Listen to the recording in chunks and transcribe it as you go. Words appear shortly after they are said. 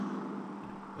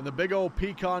In the big old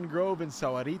pecan grove in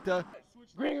Sahuarita,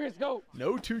 Green, go!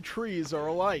 No two trees are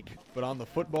alike, but on the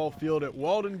football field at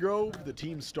Walden Grove, the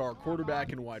team's star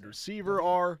quarterback and wide receiver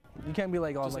are you can't be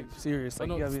like all like serious. Like,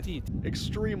 you gotta be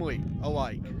extremely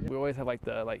alike. We always have like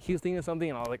he was thinking of something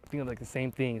and I'll like think of like the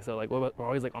same thing. So like we're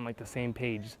always like on like the same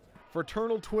page.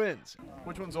 Fraternal twins.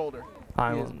 Which one's older?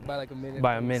 I'm by like a minute.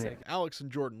 By a minute. Alex and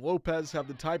Jordan Lopez have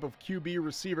the type of QB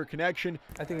receiver connection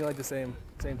I think we like the same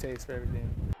taste for everything.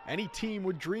 any team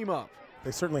would dream of.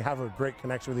 They certainly have a great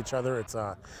connection with each other. It's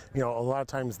you know, a lot of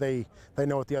times they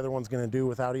know what the other one's going to do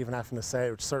without even having to say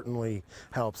it, which certainly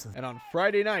helps. And on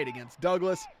Friday night against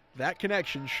Douglas, that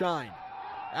connection shined.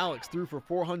 Alex threw for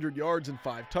 400 yards and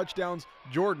 5 touchdowns.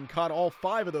 Jordan caught all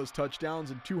 5 of those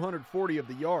touchdowns and 240 of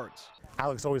the yards.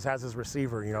 Alex always has his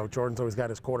receiver, you know, Jordan's always got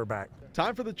his quarterback.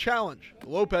 Time for the challenge. The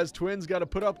Lopez twins got to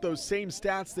put up those same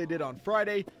stats they did on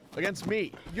Friday against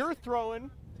me. You're throwing,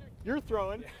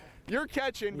 you're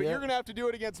catching, but you're going to have to do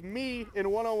it against me in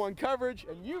one-on-one coverage,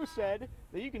 and you said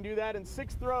that you can do that in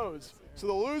 6 throws. So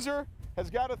the loser has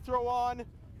got to throw on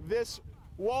this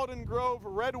Walden Grove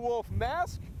Red Wolf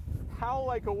mask, howl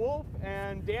like a wolf,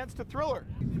 and dance to Thriller.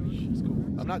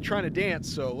 I'm not trying to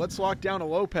dance, so let's lock down a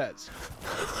Lopez.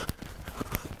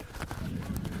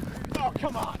 Oh,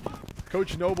 come on.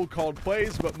 Coach Noble called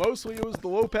plays, but mostly it was the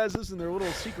Lopez's in their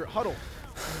little secret huddle.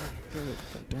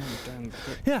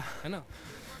 Yeah, I know.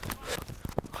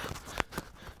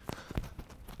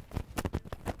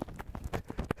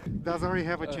 Does already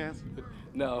have a chance?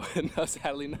 No, no,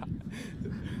 sadly not.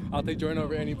 I'll take Jordan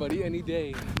over anybody, any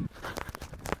day.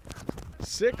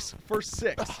 6 for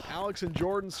 6. Alex and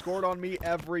Jordan scored on me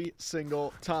every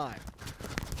single time.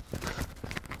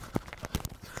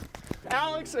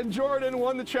 Alex and Jordan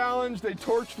won the challenge. They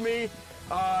torched me.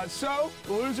 So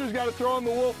the loser's got to throw on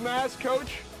the wolf mask,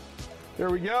 Coach. There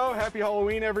we go. Happy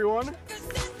Halloween, everyone.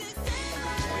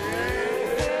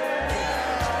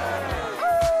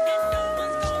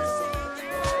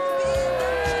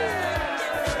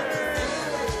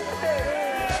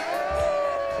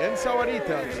 In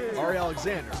Sahuarita, Ari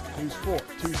Alexander, News 4,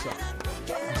 Tucson.